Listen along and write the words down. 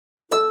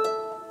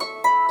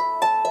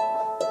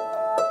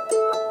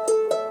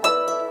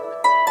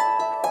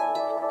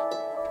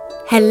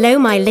Hello,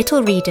 my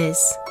little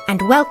readers,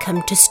 and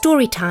welcome to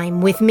Storytime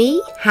with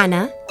me,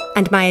 Hannah,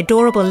 and my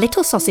adorable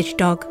little sausage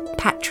dog,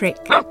 Patrick.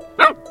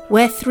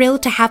 We're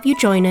thrilled to have you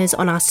join us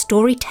on our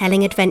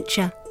storytelling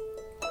adventure.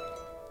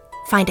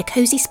 Find a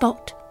cosy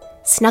spot,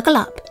 snuggle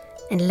up,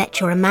 and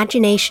let your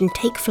imagination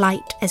take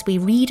flight as we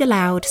read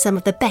aloud some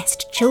of the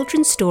best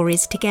children's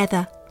stories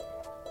together.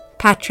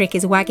 Patrick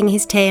is wagging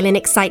his tail in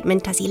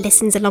excitement as he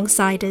listens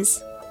alongside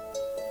us.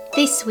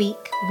 This week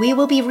we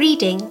will be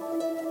reading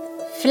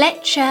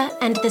Fletcher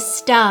and the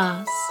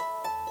Stars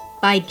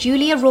by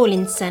Julia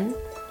Rawlinson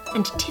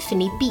and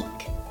Tiffany Beek,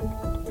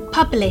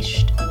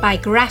 published by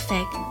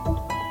Graphic.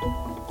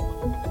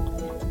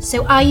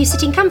 So are you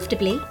sitting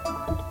comfortably?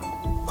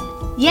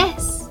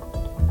 Yes?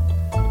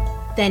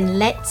 Then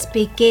let's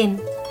begin.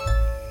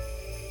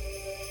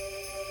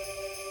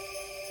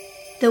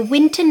 The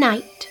winter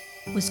night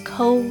was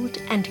cold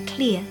and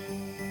clear,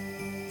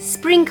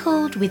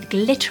 sprinkled with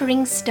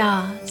glittering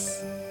stars.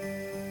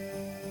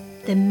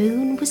 The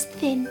moon was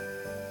thin,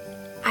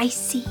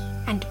 icy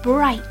and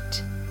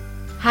bright,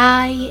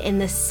 high in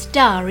the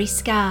starry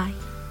sky.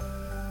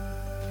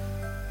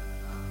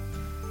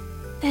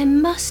 There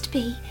must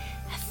be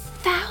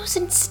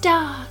 1,000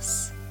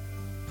 stars,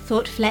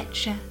 thought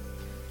Fletcher,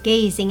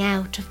 gazing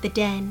out of the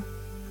den.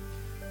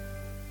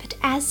 But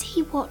as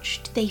he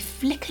watched, they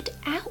flickered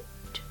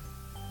out,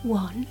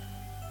 one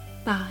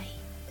by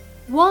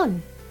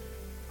one.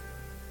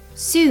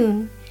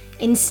 Soon,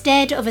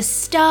 instead of a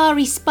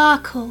starry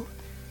sparkle,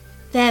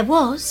 there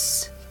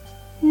was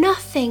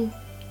nothing.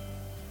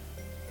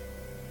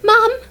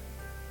 "Mum,"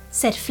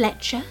 said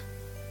Fletcher,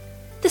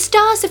 "the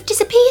stars have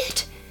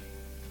disappeared."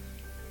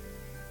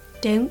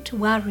 "Don't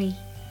worry.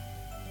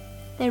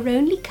 They're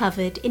only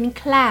covered in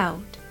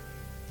cloud,"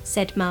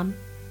 said Mum.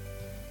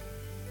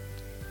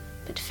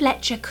 But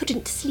Fletcher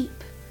couldn't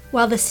sleep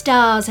while the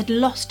stars had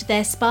lost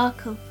their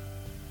sparkle.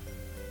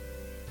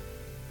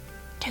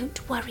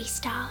 "Don't worry,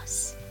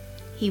 stars,"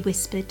 he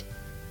whispered.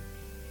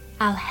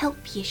 "I'll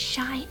help you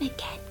shine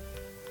again."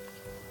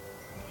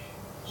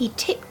 He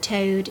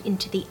tiptoed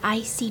into the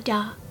icy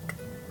dark,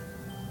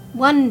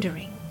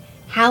 wondering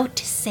how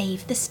to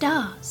save the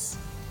stars,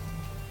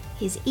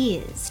 his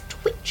ears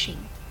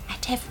twitching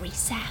at every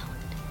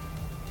sound.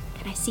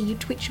 Can I see you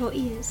twitch your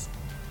ears?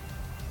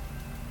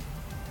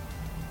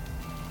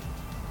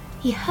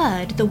 He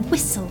heard the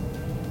whistle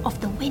of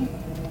the wind.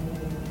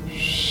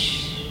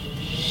 Shh,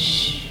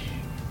 shh.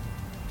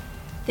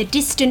 The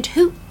distant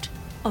hoot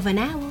of an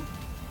owl.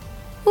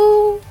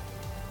 Hoo,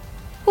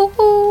 hoo,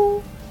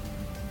 hoo.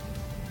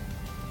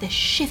 The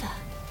shiver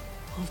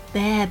of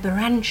bare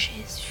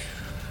branches.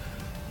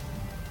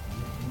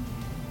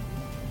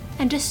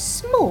 And a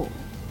small,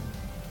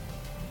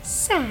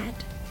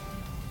 sad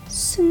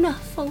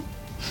snuffle.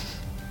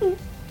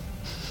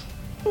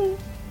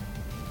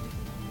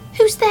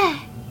 "Who's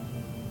there?"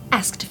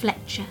 asked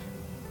Fletcher.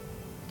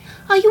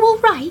 "Are you all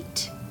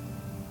right?"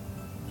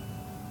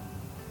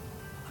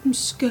 "I'm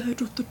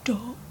scared of the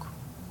dark,"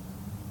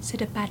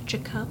 said a badger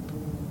cub.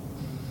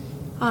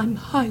 "I'm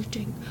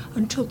hiding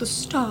until the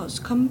stars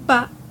come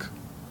back."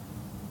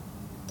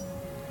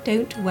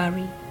 "Don't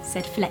worry,"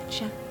 said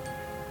Fletcher.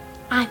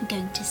 "I'm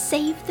going to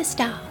save the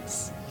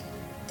stars.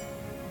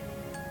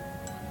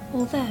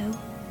 Although,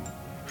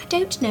 I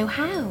don't know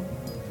how."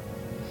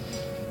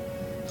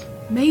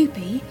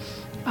 "Maybe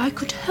I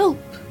could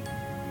help,"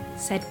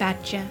 said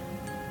Badger,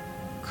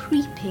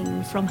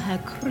 creeping from her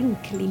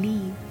crinkly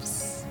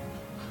leaves.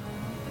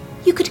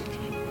 You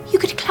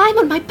could climb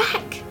on my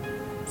back,"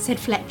 said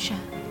Fletcher,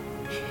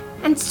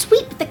 "and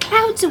sweep the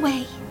clouds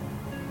away."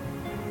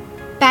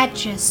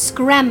 Badger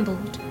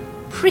scrambled,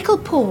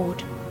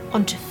 prickle-pawed,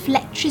 onto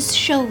Fletcher's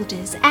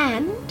shoulders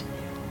and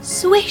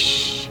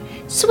swish,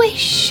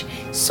 swish,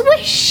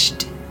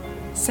 swished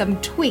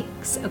some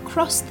twigs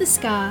across the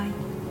sky.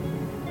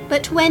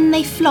 But when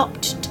they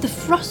flopped to the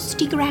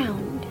frosty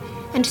ground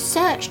and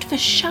searched for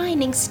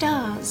shining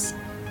stars,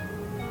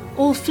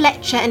 all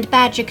Fletcher and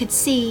Badger could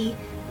see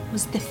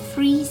was the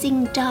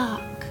freezing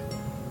dark.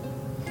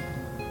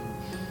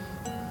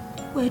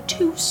 "We're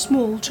too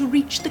small to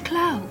reach the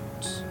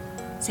clouds,"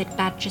 said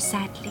Badger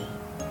sadly.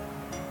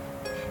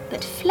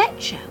 But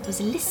Fletcher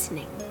was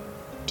listening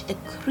to the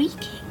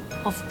creaking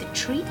of the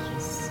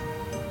trees.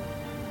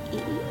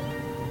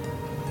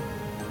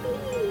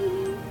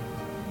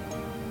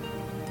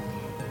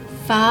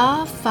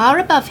 Far, far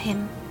above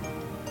him,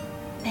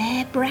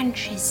 bare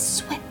branches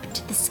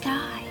swept the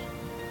sky.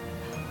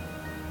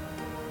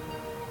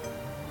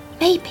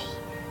 "Maybe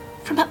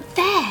from up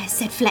there,"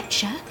 said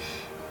Fletcher,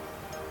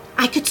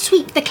 "I could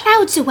sweep the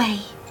clouds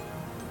away."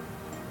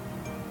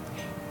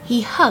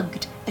 He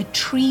hugged a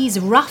tree's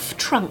rough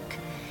trunk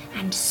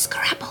and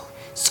scrabble,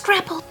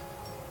 scrabble,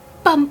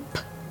 bump.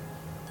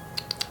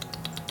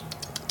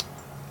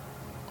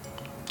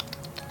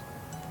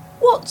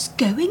 "What's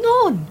going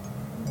on?"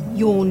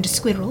 yawned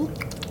Squirrel.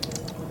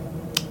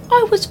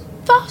 "I was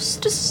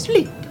fast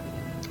asleep."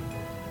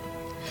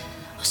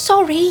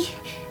 "Sorry,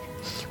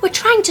 we're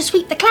trying to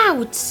sweep the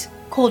clouds,"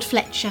 called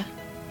Fletcher.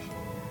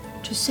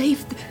 To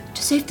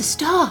save the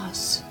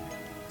stars,"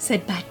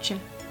 said Badger.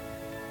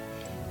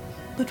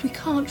 "But we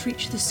can't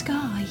reach the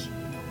sky."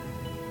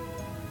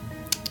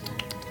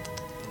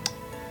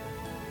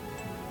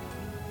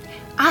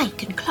 "I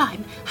can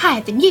climb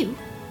higher than you,"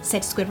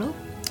 said Squirrel.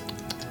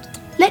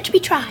 "Let me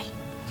try."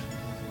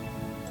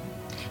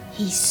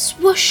 He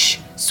swoosh,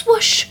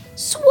 swoosh,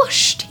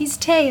 swooshed his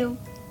tail,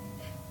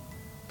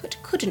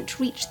 but couldn't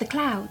reach the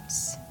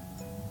clouds.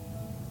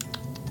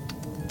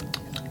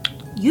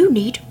 "You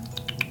need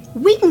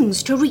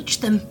wings to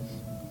reach them,"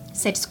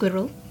 said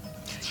Squirrel.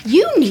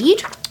 "You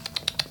need..."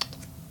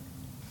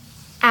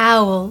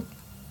 Owl.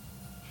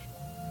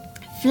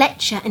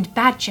 Fletcher and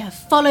Badger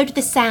followed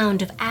the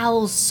sound of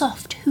Owl's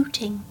soft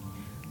hooting.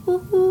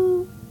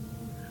 Ooh,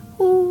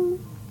 ooh.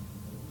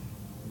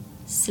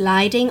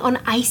 Sliding on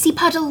icy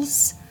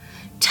puddles,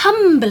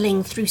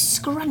 tumbling through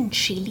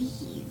scrunchy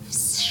leaves,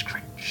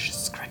 scrunch,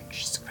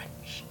 scrunch,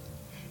 scrunch.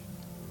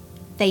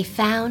 They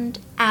found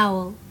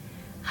Owl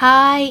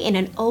high in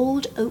an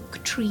old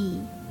oak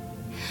tree.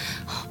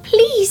 "Oh,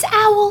 please,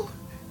 Owl,"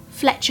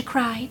 Fletcher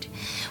cried.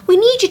 "We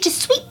need you to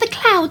sweep the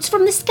clouds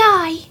from the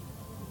sky."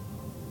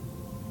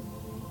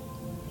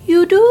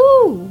 "You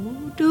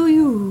do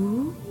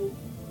you?"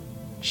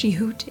 she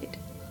hooted,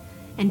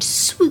 and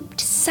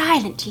swooped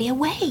silently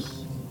away.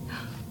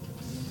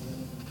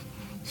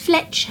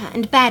 Fletcher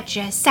and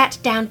Badger sat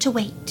down to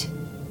wait,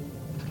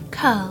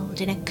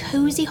 curled in a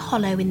cosy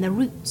hollow in the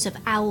roots of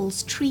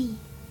Owl's tree.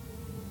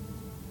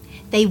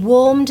 They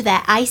warmed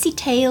their icy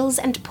tails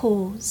and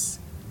paws,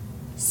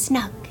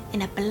 snug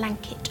in a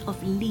blanket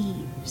of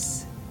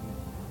leaves.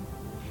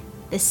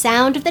 The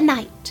sound of the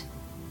night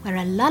were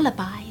a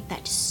lullaby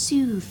that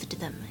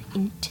soothed them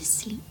into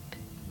sleep,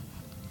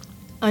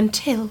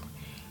 until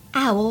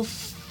Owl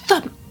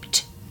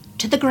thumped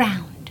to the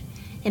ground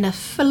in a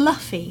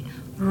fluffy,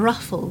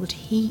 ruffled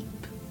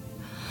heap.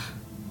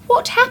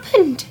 "What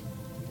happened?"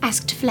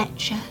 asked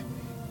Fletcher,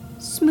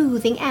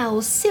 smoothing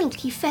Owl's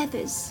silky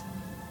feathers.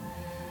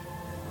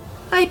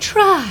 "I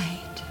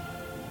tried,"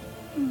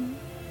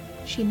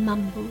 she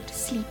mumbled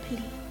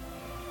sleepily.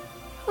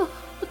 "Oh,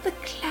 but the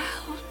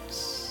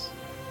clouds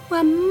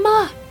were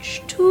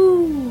much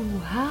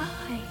too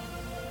high."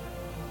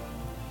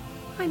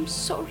 "I'm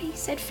sorry,"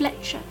 said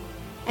Fletcher,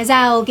 as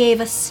Owl gave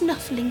a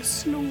snuffling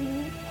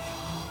snore.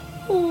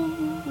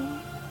 "Oh,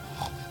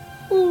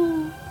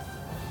 oh."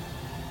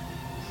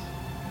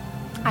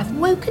 "I've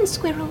woken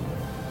Squirrel,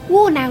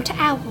 worn out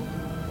Owl,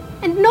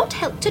 and not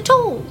helped at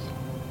all."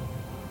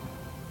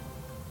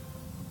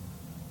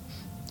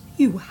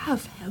 "You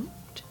have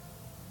helped,"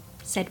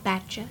 said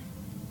Badger,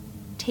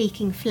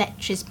 taking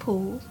Fletcher's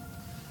paw.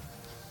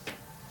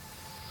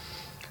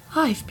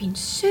 "I've been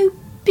so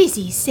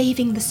busy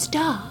saving the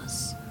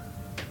stars,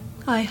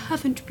 I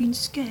haven't been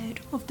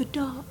scared of the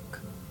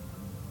dark."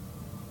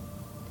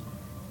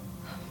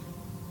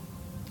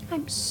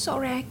 "I'm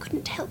sorry I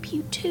couldn't help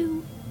you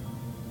too,"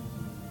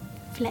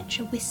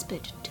 Fletcher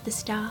whispered to the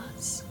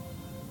stars.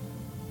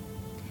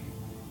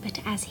 But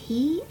as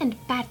he and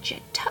Badger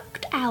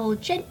tucked Owl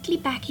gently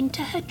back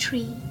into her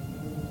tree,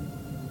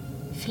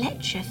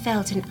 Fletcher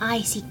felt an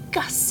icy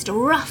gust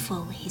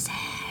ruffle his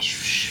hair.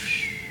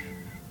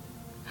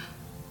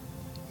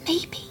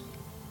 "Maybe,"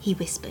 he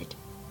whispered,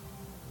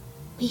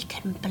 "we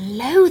can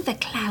blow the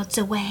clouds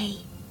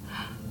away.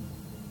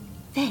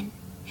 Then,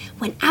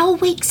 when Owl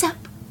wakes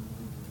up,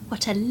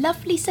 what a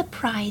lovely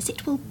surprise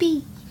it will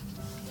be."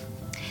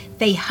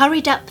 They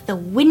hurried up the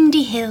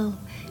windy hill,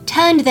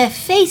 turned their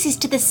faces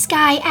to the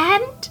sky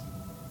and...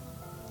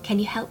 Can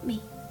you help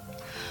me?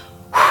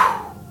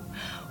 Puff,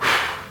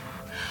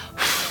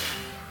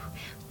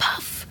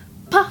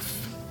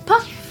 puff,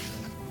 puff.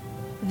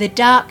 The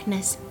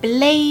darkness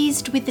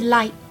blazed with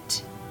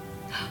light.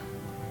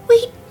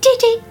 "We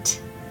did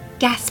it!"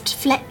 gasped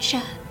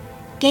Fletcher,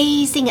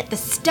 gazing at the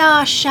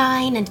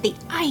starshine and the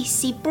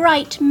icy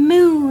bright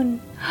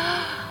moon.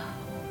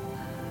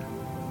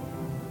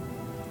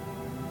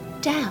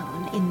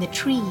 Down in the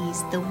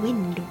trees the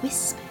wind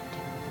whispered,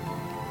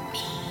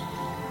 "Me.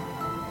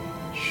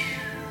 Shh,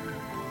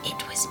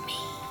 it was me."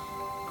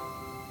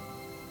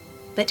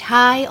 But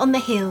high on the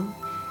hill,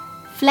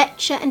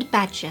 Fletcher and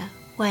Badger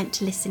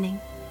weren't listening.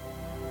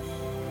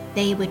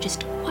 They were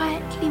just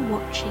quietly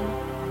watching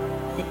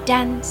the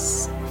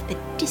dance of the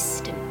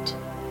distant,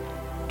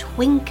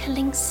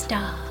 twinkling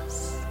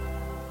stars.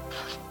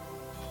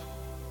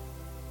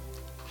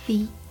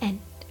 The end.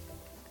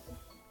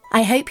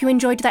 I hope you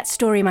enjoyed that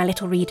story, my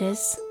little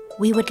readers.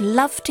 We would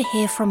love to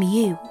hear from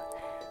you.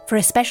 For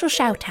a special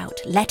shout out,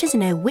 let us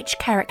know which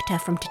character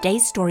from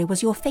today's story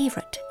was your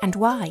favourite and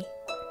why.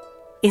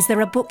 Is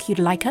there a book you'd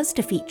like us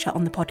to feature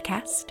on the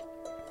podcast?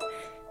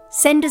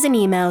 Send us an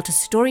email to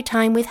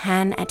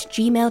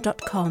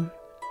storytimewithhan@gmail.com.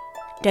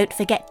 Don't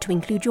forget to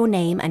include your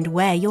name and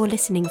where you're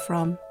listening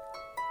from.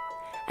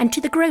 And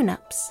to the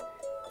grown-ups,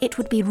 it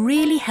would be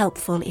really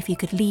helpful if you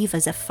could leave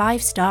us a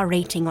 5-star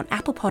rating on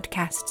Apple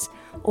Podcasts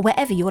or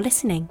wherever you're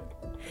listening,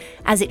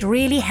 as it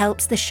really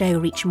helps the show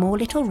reach more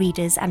little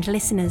readers and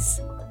listeners.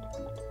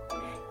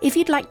 If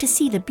you'd like to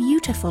see the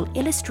beautiful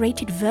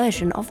illustrated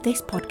version of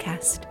this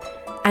podcast,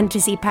 and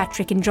to see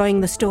Patrick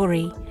enjoying the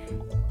story,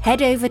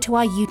 head over to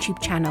our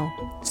YouTube channel,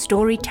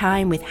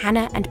 Storytime with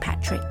Hannah and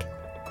Patrick.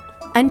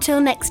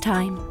 Until next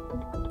time,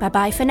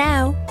 bye-bye for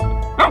now.